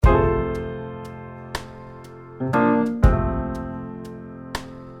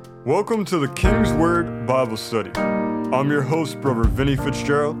Welcome to the King's Word Bible Study. I'm your host, Brother Vinny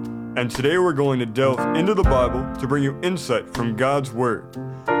Fitzgerald, and today we're going to delve into the Bible to bring you insight from God's Word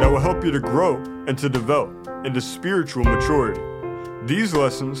that will help you to grow and to develop into spiritual maturity. These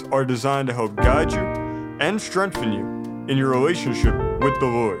lessons are designed to help guide you and strengthen you in your relationship with the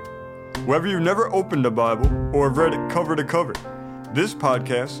Lord. Whether you've never opened a Bible or have read it cover to cover, this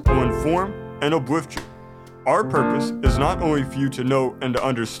podcast will inform and uplift you. Our purpose is not only for you to know and to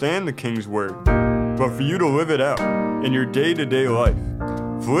understand the King's Word, but for you to live it out in your day-to-day life.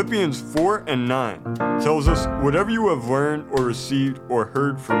 Philippians 4 and 9 tells us, whatever you have learned or received or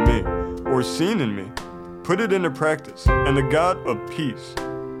heard from me or seen in me, put it into practice, and the God of peace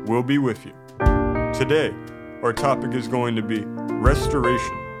will be with you. Today, our topic is going to be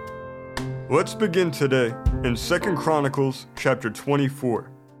restoration. Let's begin today in 2 Chronicles chapter 24.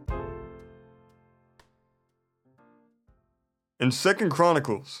 In 2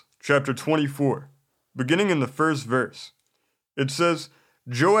 Chronicles chapter 24, beginning in the first verse, it says,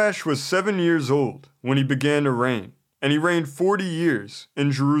 Joash was 7 years old when he began to reign, and he reigned 40 years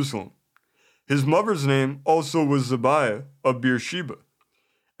in Jerusalem. His mother's name also was Zibiah of Beersheba.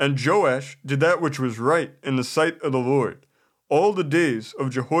 And Joash did that which was right in the sight of the Lord, all the days of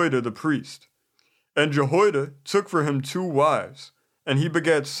Jehoiada the priest. And Jehoiada took for him 2 wives, and he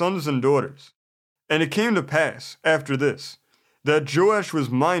begat sons and daughters. And it came to pass, after this, that Joash was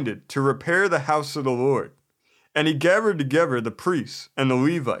minded to repair the house of the Lord. And he gathered together the priests and the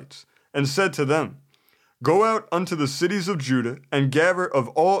Levites, and said to them, Go out unto the cities of Judah, and gather of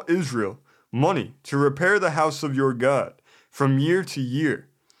all Israel money to repair the house of your God, from year to year,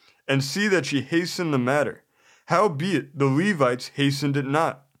 and see that ye hasten the matter. Howbeit the Levites hastened it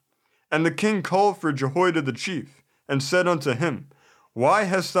not. And the king called for Jehoiada the chief, and said unto him, Why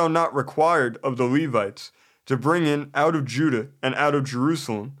hast thou not required of the Levites to bring in out of Judah and out of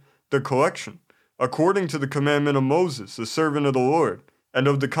Jerusalem the collection, according to the commandment of Moses, the servant of the Lord, and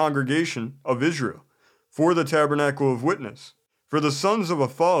of the congregation of Israel, for the tabernacle of witness? For the sons of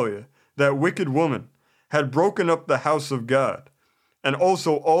Athaliah, that wicked woman, had broken up the house of God, and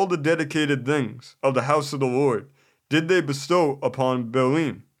also all the dedicated things of the house of the Lord did they bestow upon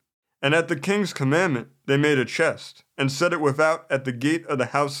Baalim. And at the king's commandment they made a chest, and set it without at the gate of the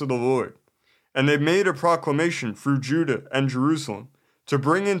house of the Lord. And they made a proclamation through Judah and Jerusalem, to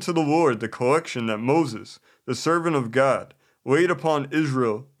bring into the Lord the collection that Moses, the servant of God, laid upon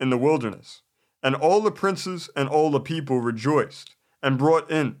Israel in the wilderness. And all the princes and all the people rejoiced, and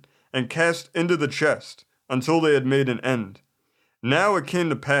brought in, and cast into the chest, until they had made an end. Now it came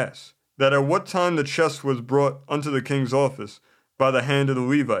to pass, that at what time the chest was brought unto the king's office by the hand of the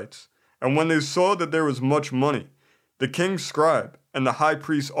Levites, and when they saw that there was much money, the king's scribe and the high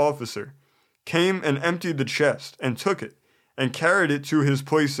priest's officer came and emptied the chest, and took it, and carried it to his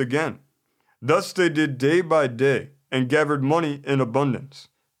place again. Thus they did day by day, and gathered money in abundance.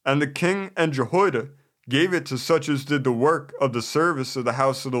 And the king and Jehoiada gave it to such as did the work of the service of the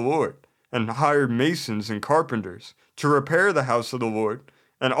house of the Lord, and hired masons and carpenters to repair the house of the Lord,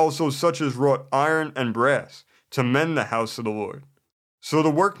 and also such as wrought iron and brass to mend the house of the Lord. So the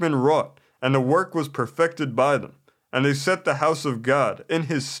workmen wrought, and the work was perfected by them, and they set the house of God in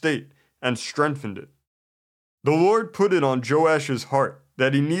his state, and strengthened it. The Lord put it on Joash's heart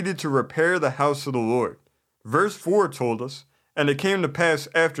that he needed to repair the house of the Lord. Verse 4 told us, And it came to pass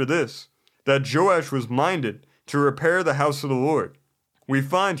after this, that Joash was minded to repair the house of the Lord. We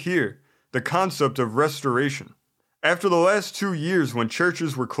find here the concept of restoration. After the last 2 years when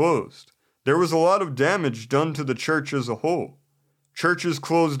churches were closed, there was a lot of damage done to the church as a whole. Churches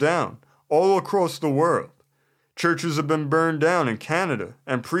closed down all across the world. Churches have been burned down in Canada,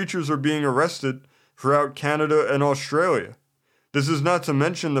 and preachers are being arrested throughout Canada and Australia. This is not to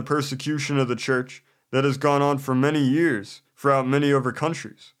mention the persecution of the church that has gone on for many years throughout many other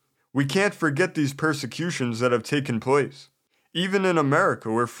countries. We can't forget these persecutions that have taken place. Even in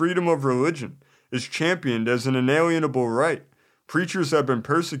America, where freedom of religion is championed as an inalienable right, preachers have been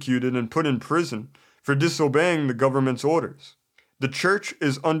persecuted and put in prison for disobeying the government's orders. The church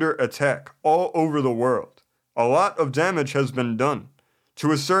is under attack all over the world. A lot of damage has been done.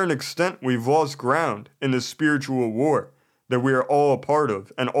 To a certain extent, we've lost ground in this spiritual war that we are all a part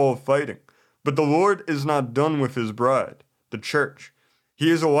of and all fighting. But the Lord is not done with his bride, the church.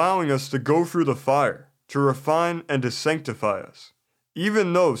 He is allowing us to go through the fire, to refine and to sanctify us.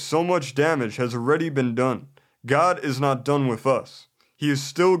 Even though so much damage has already been done, God is not done with us. He is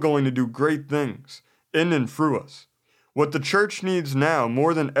still going to do great things in and through us. What the church needs now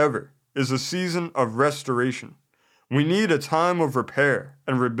more than ever is a season of restoration. We need a time of repair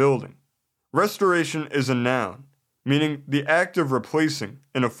and rebuilding. Restoration is a noun, meaning the act of replacing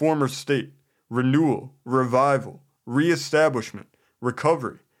in a former state, renewal, revival, reestablishment,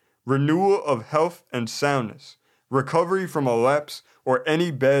 recovery, renewal of health and soundness, recovery from a lapse or any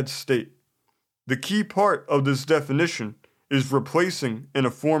bad state. The key part of this definition is replacing in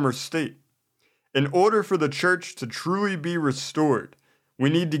a former state. In order for the church to truly be restored, we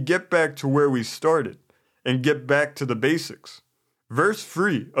need to get back to where we started and get back to the basics. Verse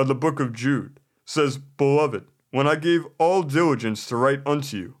 3 of the book of Jude says, "Beloved, when I gave all diligence to write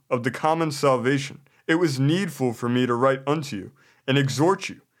unto you of the common salvation, it was needful for me to write unto you and exhort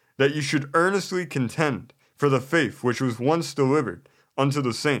you that you should earnestly contend for the faith which was once delivered unto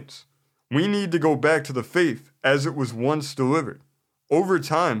the saints." We need to go back to the faith as it was once delivered. Over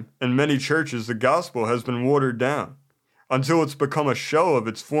time, in many churches, the gospel has been watered down until it's become a shell of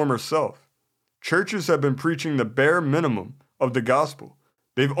its former self. Churches have been preaching the bare minimum of the gospel.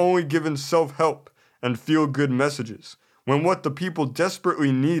 They've only given self-help and feel-good messages, when what the people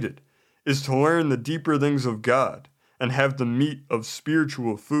desperately needed is to learn the deeper things of God and have the meat of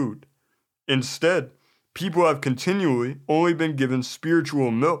spiritual food. Instead, people have continually only been given spiritual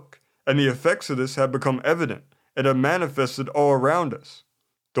milk, and the effects of this have become evident and have manifested all around us.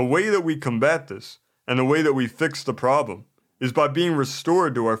 The way that we combat this, and the way that we fix the problem, is by being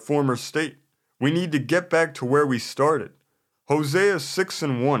restored to our former state. We need to get back to where we started. Hosea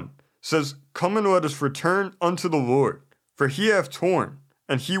 6:1 says, "Come and let us return unto the Lord, for he hath torn,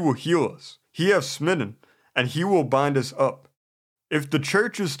 and he will heal us. He hath smitten, and he will bind us up." If the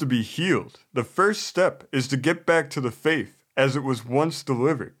church is to be healed, the first step is to get back to the faith as it was once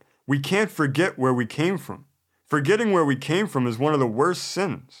delivered. We can't forget where we came from. Forgetting where we came from is one of the worst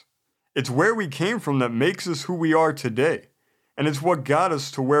sins. It's where we came from that makes us who we are today, and it's what got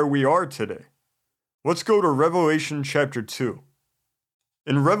us to where we are today. Let's go to Revelation chapter 2.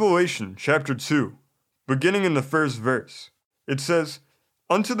 In Revelation chapter 2, beginning in the first verse, it says,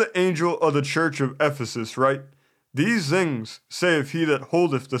 "Unto the angel of the church of Ephesus write, These things saith he that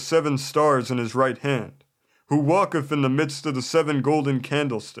holdeth the 7 stars in his right hand, who walketh in the midst of the 7 golden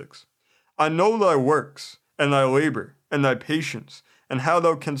candlesticks. I know thy works, and thy labor, and thy patience, and how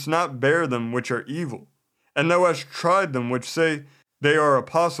thou canst not bear them which are evil. And thou hast tried them which say they are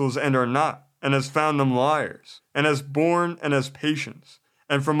apostles and are not, and hast found them liars, and hast borne and hast patience,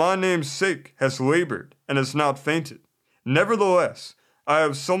 and for my name's sake hast labored, and hast not fainted. Nevertheless, I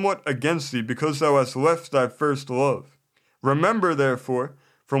have somewhat against thee, because thou hast left thy first love. Remember, therefore,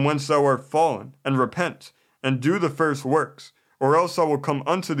 from whence thou art fallen, and repent, and do the first works, or else I will come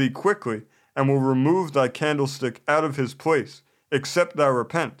unto thee quickly, and will remove thy candlestick out of his place, except thou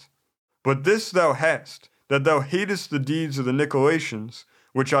repent. But this thou hast, that thou hatest the deeds of the Nicolaitans,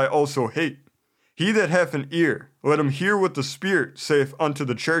 which I also hate. He that hath an ear, let him hear what the Spirit saith unto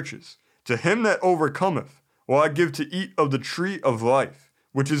the churches. To him that overcometh will I give to eat of the tree of life,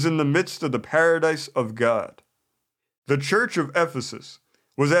 which is in the midst of the paradise of God." The church of Ephesus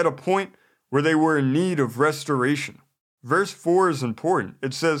was at a point where they were in need of restoration. Verse 4 is important.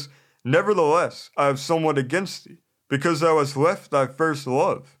 It says, "Nevertheless, I have somewhat against thee, because thou hast left thy first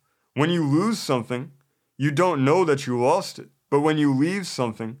love." When you lose something, you don't know that you lost it, but when you leave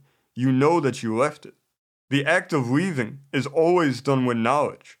something, you know that you left it. The act of leaving is always done with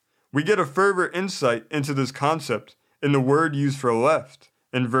knowledge. We get a further insight into this concept in the word used for left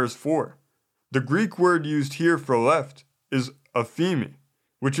in verse 4. The Greek word used here for left is aphemi,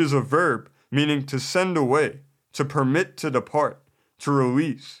 which is a verb meaning to send away, to permit to depart, to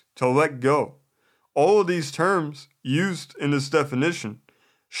release, to let go. All of these terms used in this definition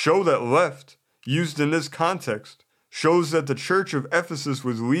show that left, used in this context, shows that the church of Ephesus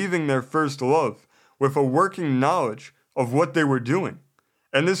was leaving their first love with a working knowledge of what they were doing.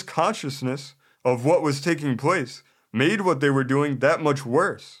 And this consciousness of what was taking place made what they were doing that much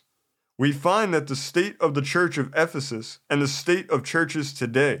worse. We find that the state of the church of Ephesus and the state of churches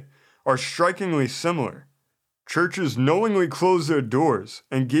today are strikingly similar. Churches knowingly closed their doors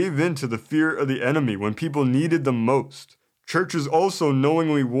and gave in to the fear of the enemy when people needed them most. Churches also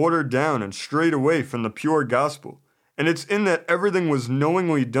knowingly watered down and strayed away from the pure gospel. And it's in that everything was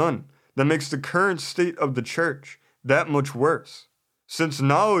knowingly done that makes the current state of the church that much worse. Since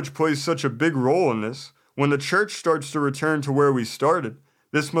knowledge plays such a big role in this, when the church starts to return to where we started,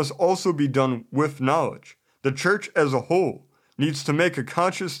 this must also be done with knowledge. The church as a whole needs to make a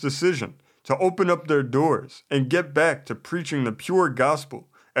conscious decision to open up their doors and get back to preaching the pure gospel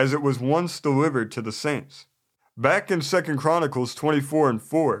as it was once delivered to the saints. Back in 2 Chronicles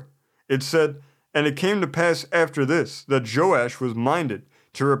 24:4, it said, "And it came to pass after this that Joash was minded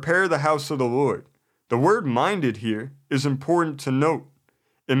to repair the house of the Lord." The word minded here is important to note.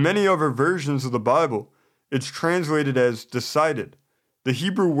 In many other versions of the Bible, it's translated as decided. The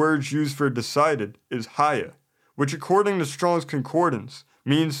Hebrew word used for decided is haya, which according to Strong's Concordance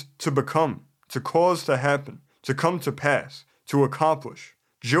means to become, to cause to happen, to come to pass, to accomplish.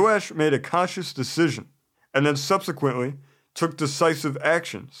 Joash made a conscious decision and then subsequently took decisive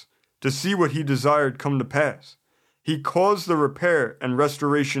actions to see what he desired come to pass. He caused the repair and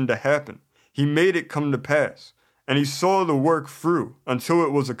restoration to happen. He made it come to pass, and he saw the work through until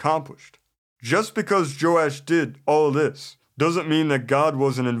it was accomplished. Just because Joash did all this doesn't mean that God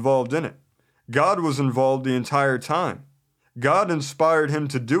wasn't involved in it. God was involved the entire time. God inspired him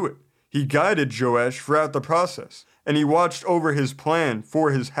to do it. He guided Joash throughout the process, and he watched over his plan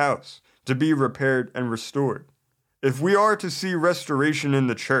for his house to be repaired and restored. If we are to see restoration in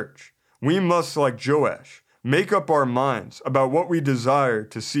the church, we must, like Joash, make up our minds about what we desire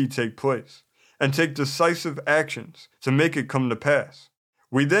to see take place, and take decisive actions to make it come to pass.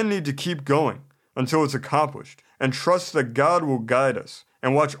 We then need to keep going until it's accomplished, and trust that God will guide us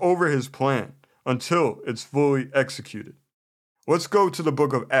and watch over his plan until it's fully executed. Let's go to the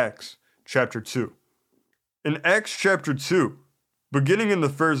book of Acts, chapter 2. In Acts chapter 2, beginning in the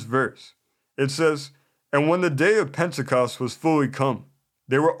first verse, it says, "And when the day of Pentecost was fully come,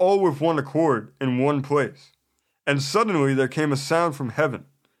 they were all with one accord in one place. And suddenly there came a sound from heaven,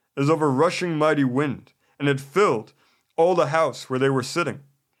 as of a rushing mighty wind, and it filled all the house where they were sitting.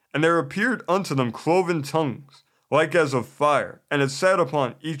 And there appeared unto them cloven tongues, like as of fire, and it sat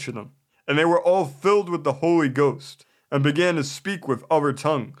upon each of them. And they were all filled with the Holy Ghost, and began to speak with other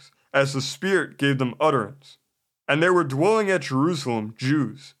tongues, as the Spirit gave them utterance. And there were dwelling at Jerusalem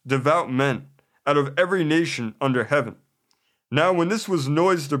Jews, devout men, out of every nation under heaven. Now when this was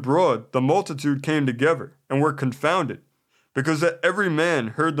noised abroad, the multitude came together, and were confounded, because that every man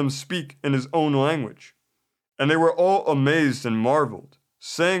heard them speak in his own language. And they were all amazed and marveled,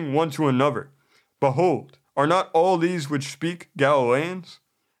 saying one to another, Behold, are not all these which speak Galileans?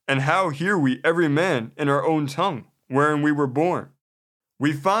 And how hear we every man in our own tongue, wherein we were born?"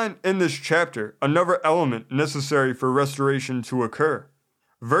 We find in this chapter another element necessary for restoration to occur.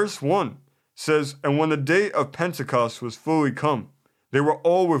 Verse 1 says, "And when the day of Pentecost was fully come, they were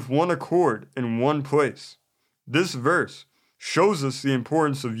all with one accord in one place." This verse shows us the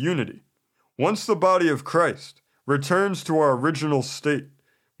importance of unity. Once the body of Christ returns to our original state,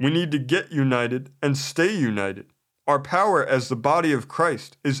 we need to get united and stay united. Our power as the body of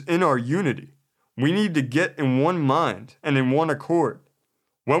Christ is in our unity. We need to get in one mind and in one accord.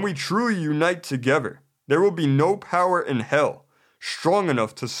 When we truly unite together, there will be no power in hell strong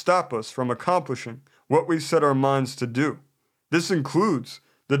enough to stop us from accomplishing what we set our minds to do. This includes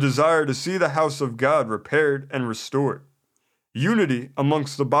the desire to see the house of God repaired and restored. Unity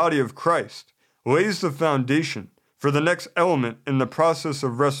amongst the body of Christ lays the foundation for the next element in the process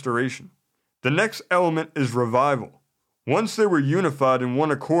of restoration. The next element is revival. Once they were unified in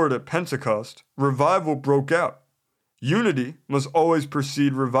one accord at Pentecost, revival broke out. Unity must always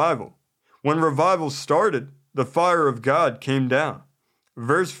precede revival. When revival started, the fire of God came down.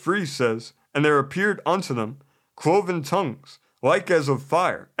 Verse 3 says, "And there appeared unto them cloven tongues, like as of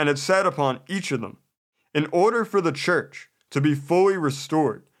fire, and it sat upon each of them." In order for the church to be fully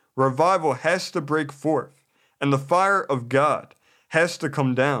restored, revival has to break forth, and the fire of God has to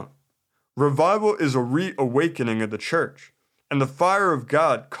come down. Revival is a reawakening of the church, and the fire of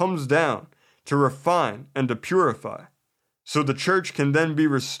God comes down to refine and to purify, so the church can then be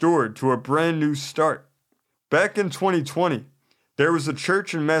restored to a brand new start. Back in 2020, there was a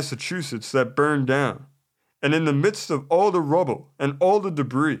church in Massachusetts that burned down, and in the midst of all the rubble and all the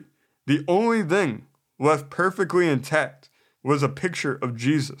debris, the only thing left perfectly intact was a picture of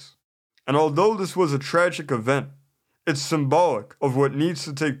Jesus. And although this was a tragic event, it's symbolic of what needs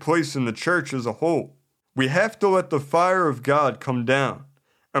to take place in the church as a whole. We have to let the fire of God come down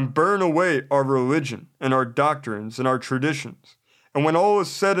and burn away our religion and our doctrines and our traditions. And when all is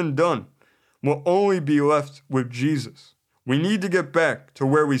said and done, we'll only be left with Jesus. We need to get back to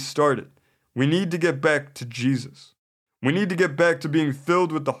where we started. We need to get back to Jesus. We need to get back to being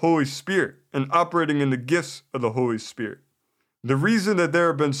filled with the Holy Spirit and operating in the gifts of the Holy Spirit. The reason that there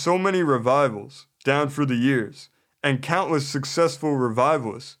have been so many revivals down through the years and countless successful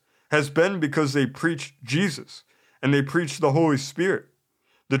revivalists has been because they preached Jesus and they preached the Holy Spirit.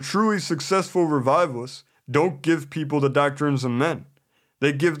 The truly successful revivalists don't give people the doctrines of men.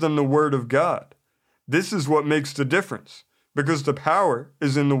 They give them the Word of God. This is what makes the difference, because the power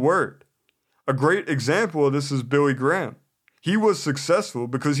is in the Word. A great example of this is Billy Graham. He was successful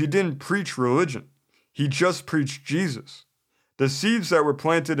because he didn't preach religion. He just preached Jesus. The seeds that were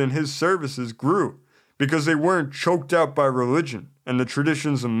planted in his services grew because they weren't choked out by religion and the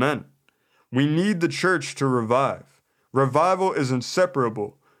traditions of men. We need the church to revive. Revival is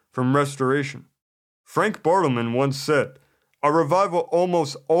inseparable from restoration. Frank Bartleman once said, "A revival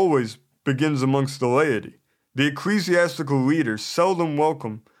almost always begins amongst the laity. The ecclesiastical leaders seldom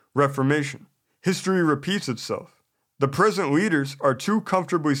welcome reformation. History repeats itself. The present leaders are too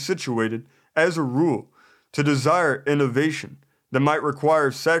comfortably situated, as a rule, to desire innovation that might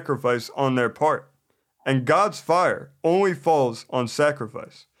require sacrifice on their part. And God's fire only falls on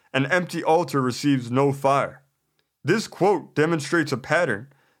sacrifice. An empty altar receives no fire." This quote demonstrates a pattern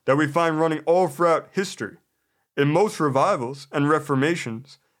that we find running all throughout history. In most revivals and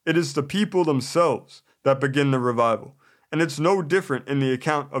reformations, it is the people themselves that begin the revival, and it's no different in the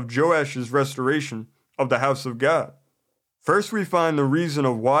account of Joash's restoration of the house of God. First, we find the reason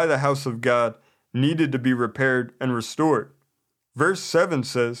of why the house of God needed to be repaired and restored. Verse 7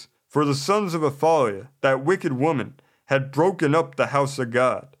 says, "For the sons of Athaliah, that wicked woman, had broken up the house of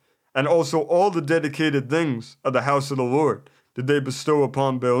God, and also all the dedicated things of the house of the Lord did they bestow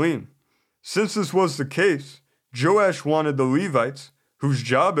upon Baalim." Since this was the case, Joash wanted the Levites, whose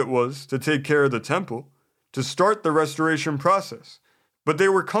job it was to take care of the temple, to start the restoration process, but they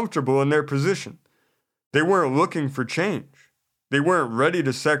were comfortable in their position. They weren't looking for change. They weren't ready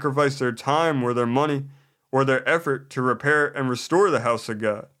to sacrifice their time or their money or their effort to repair and restore the house of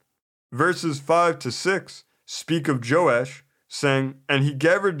God. Verses 5 to 6 speak of Joash, saying, "And he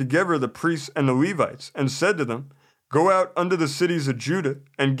gathered together the priests and the Levites, and said to them, Go out unto the cities of Judah,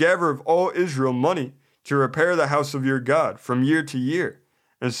 and gather of all Israel money to repair the house of your God from year to year,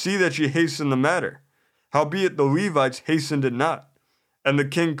 and see that ye hasten the matter. Howbeit the Levites hastened it not. And the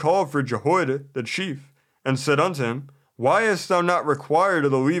king called for Jehoiada the chief, and said unto him, Why hast thou not required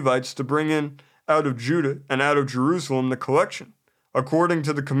of the Levites to bring in out of Judah and out of Jerusalem the collection, according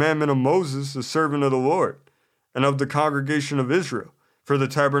to the commandment of Moses the servant of the Lord, and of the congregation of Israel, for the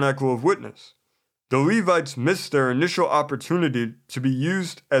tabernacle of witness?" The Levites missed their initial opportunity to be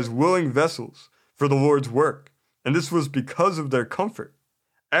used as willing vessels for the Lord's work, and this was because of their comfort.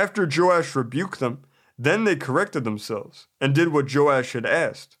 After Joash rebuked them, then they corrected themselves and did what Joash had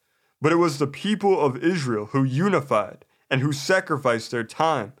asked. But it was the people of Israel who unified and who sacrificed their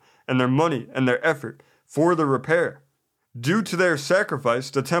time and their money and their effort for the repair. Due to their sacrifice,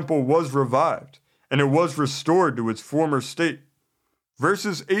 the temple was revived, and it was restored to its former state.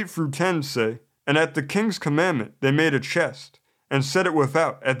 Verses 8 through 10 say, "And at the king's commandment they made a chest, and set it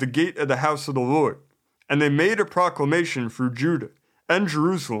without at the gate of the house of the Lord. And they made a proclamation through Judah and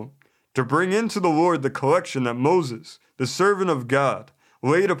Jerusalem to bring into the Lord the collection that Moses, the servant of God,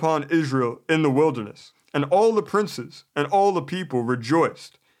 laid upon Israel in the wilderness. And all the princes and all the people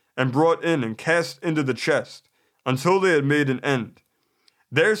rejoiced, and brought in and cast into the chest, until they had made an end."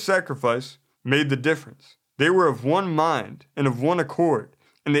 Their sacrifice made the difference. They were of one mind and of one accord,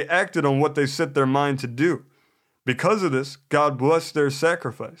 and they acted on what they set their mind to do. Because of this, God blessed their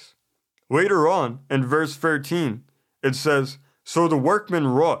sacrifice. Later on, in verse 13, it says, "So the workmen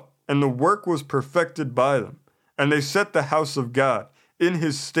wrought, and the work was perfected by them, and they set the house of God in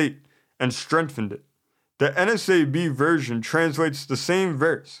his state and strengthened it." The NSAB version translates the same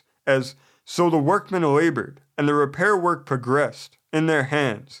verse as, "So the workmen labored, and the repair work progressed in their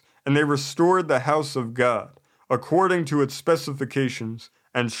hands, and they restored the house of God according to its specifications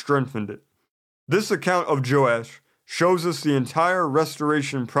and strengthened it." This account of Joash shows us the entire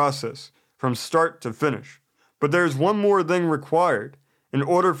restoration process from start to finish. But there is one more thing required in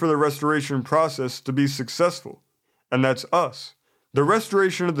order for the restoration process to be successful, and that's us. The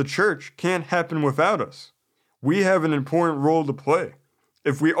restoration of the church can't happen without us. We have an important role to play.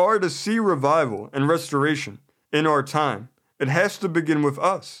 If we are to see revival and restoration in our time, it has to begin with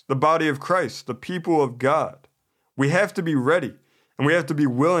us, the body of Christ, the people of God. We have to be ready, and we have to be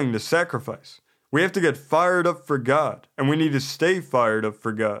willing to sacrifice. We have to get fired up for God, and we need to stay fired up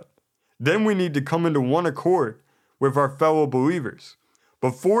for God. Then we need to come into one accord with our fellow believers.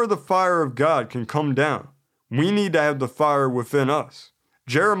 Before the fire of God can come down, we need to have the fire within us.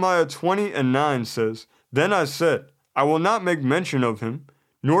 Jeremiah 20:9 says, "Then I said, I will not make mention of him,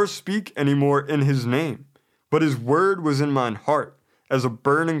 nor speak any more in his name. But his word was in mine heart, as a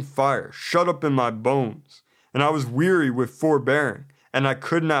burning fire, shut up in my bones. And I was weary with forbearing, and I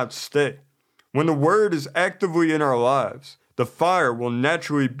could not stay." When the word is actively in our lives, the fire will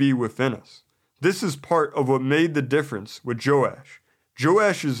naturally be within us. This is part of what made the difference with Joash.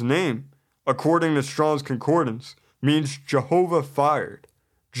 Joash's name, according to Strong's Concordance, means Jehovah fired.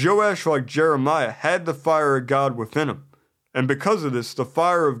 Joash, like Jeremiah, had the fire of God within him, and because of this, the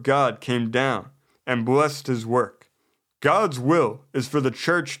fire of God came down and blessed his work. God's will is for the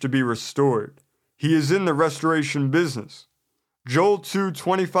church to be restored. He is in the restoration business. Joel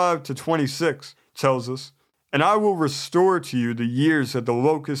 2:25-26 tells us, "And I will restore to you the years that the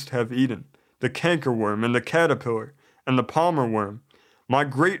locust have eaten, the cankerworm and the caterpillar and the palmer worm, my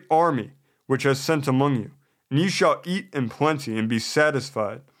great army which I sent among you. And ye shall eat in plenty and be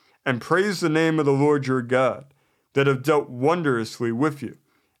satisfied, and praise the name of the Lord your God, that have dealt wondrously with you,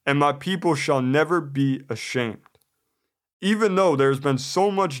 and my people shall never be ashamed." Even though there has been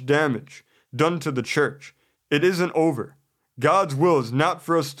so much damage done to the church, it isn't over. God's will is not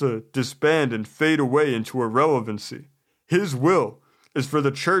for us to disband and fade away into irrelevancy. His will is for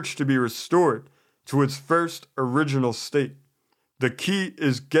the church to be restored to its first original state. The key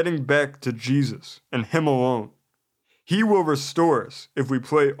is getting back to Jesus and Him alone. He will restore us if we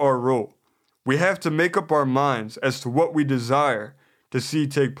play our role. We have to make up our minds as to what we desire to see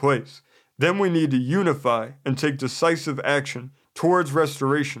take place. Then we need to unify and take decisive action towards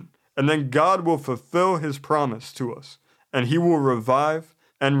restoration, and then God will fulfill His promise to us, and He will revive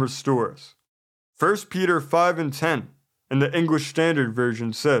and restore us. 1 Peter 5:10 in the English Standard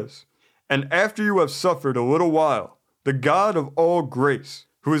Version says, "And after you have suffered a little while, the God of all grace,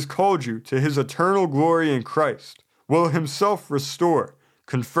 who has called you to His eternal glory in Christ, will Himself restore,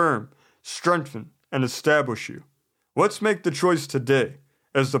 confirm, strengthen, and establish you." Let's make the choice today,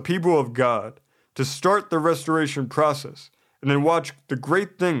 as the people of God, to start the restoration process and then watch the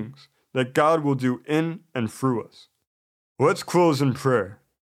great things that God will do in and through us. Let's close in prayer.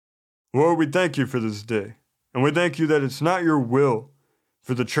 Lord, we thank you for this day, and we thank you that it's not your will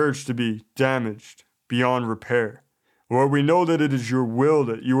for the church to be damaged beyond repair. Lord, we know that it is your will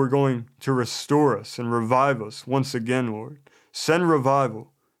that you are going to restore us and revive us once again, Lord. Send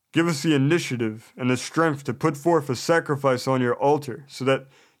revival. Give us the initiative and the strength to put forth a sacrifice on your altar so that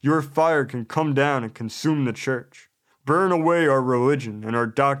your fire can come down and consume the church. Burn away our religion and our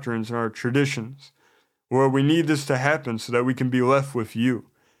doctrines and our traditions. Lord, we need this to happen so that we can be left with you.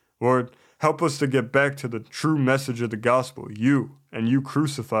 Lord, help us to get back to the true message of the gospel, you and you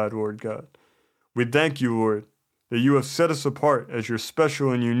crucified, Lord God. We thank you, Lord, that you have set us apart as your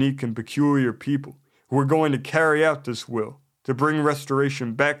special and unique and peculiar people who are going to carry out this will, to bring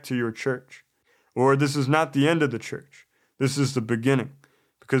restoration back to your church. Lord, this is not the end of the church. This is the beginning,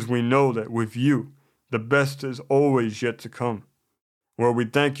 because we know that with you, the best is always yet to come. Lord, we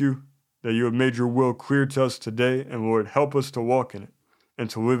thank you that you have made your will clear to us today, and Lord, help us to walk in it and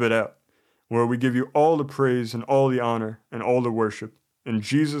to live it out. Lord, we give you all the praise and all the honor and all the worship. In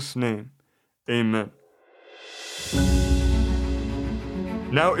Jesus' name, amen.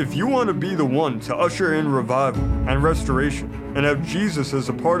 Now, if you want to be the one to usher in revival and restoration and have Jesus as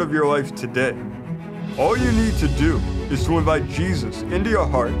a part of your life today, all you need to do is to invite Jesus into your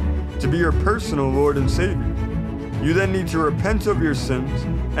heart to be your personal Lord and Savior. You then need to repent of your sins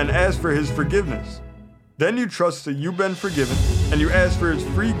and ask for His forgiveness. Then you trust that you've been forgiven and you ask for His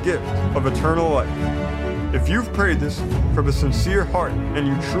free gift of eternal life. If you've prayed this from a sincere heart and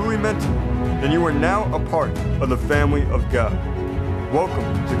you truly meant it, then you are now a part of the family of God. Welcome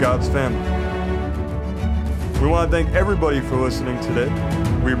to God's family. We want to thank everybody for listening today.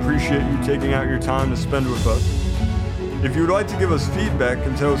 We appreciate you taking out your time to spend with us. If you would like to give us feedback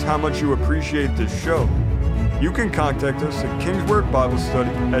and tell us how much you appreciate this show, you can contact us at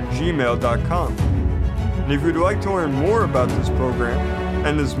kingswordbiblestudy@gmail.com. And if you'd like to learn more about this program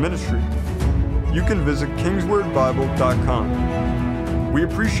and this ministry, you can visit kingswordbible.com. We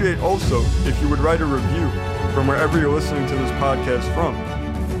appreciate also if you would write a review from wherever you're listening to this podcast from.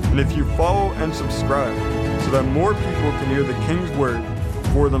 And if you follow and subscribe so that more people can hear the King's Word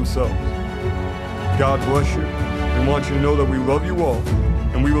for themselves. God bless you. We want you to know that we love you all,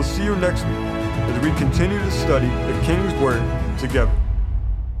 and we will see you next week as we continue to study the King's Word together.